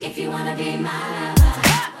If you wanna be my lover,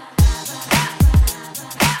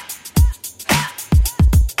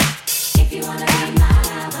 if you wanna be my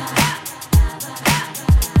lover,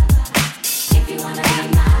 if you wanna be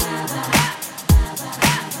my lover,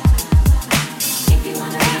 if you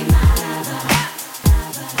wanna be my lover,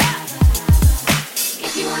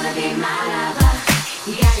 if you wanna be my lover,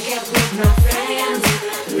 you gotta get with my friends,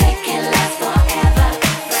 make it last forever.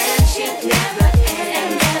 Friendship never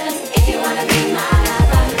ends. If you wanna be my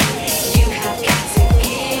lover, you have got to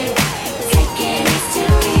give. Taking is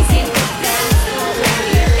too easy, but that's the way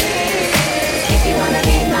it is. If you wanna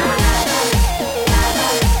be my lover,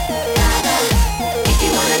 lover, lover. If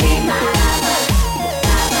you wanna be my lover,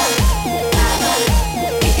 lover, lover.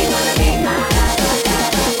 If you wanna be my lover,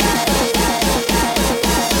 lover, lover, lover.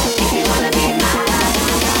 If you wanna be my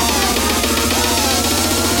lover.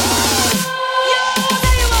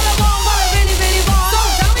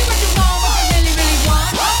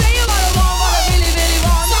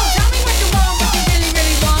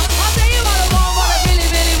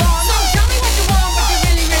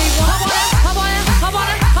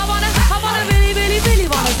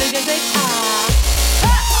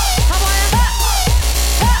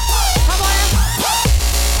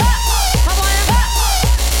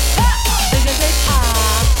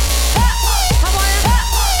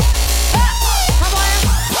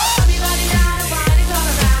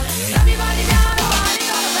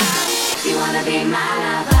 If you wanna be my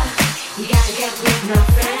lover, you gotta get with my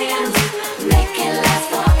friends.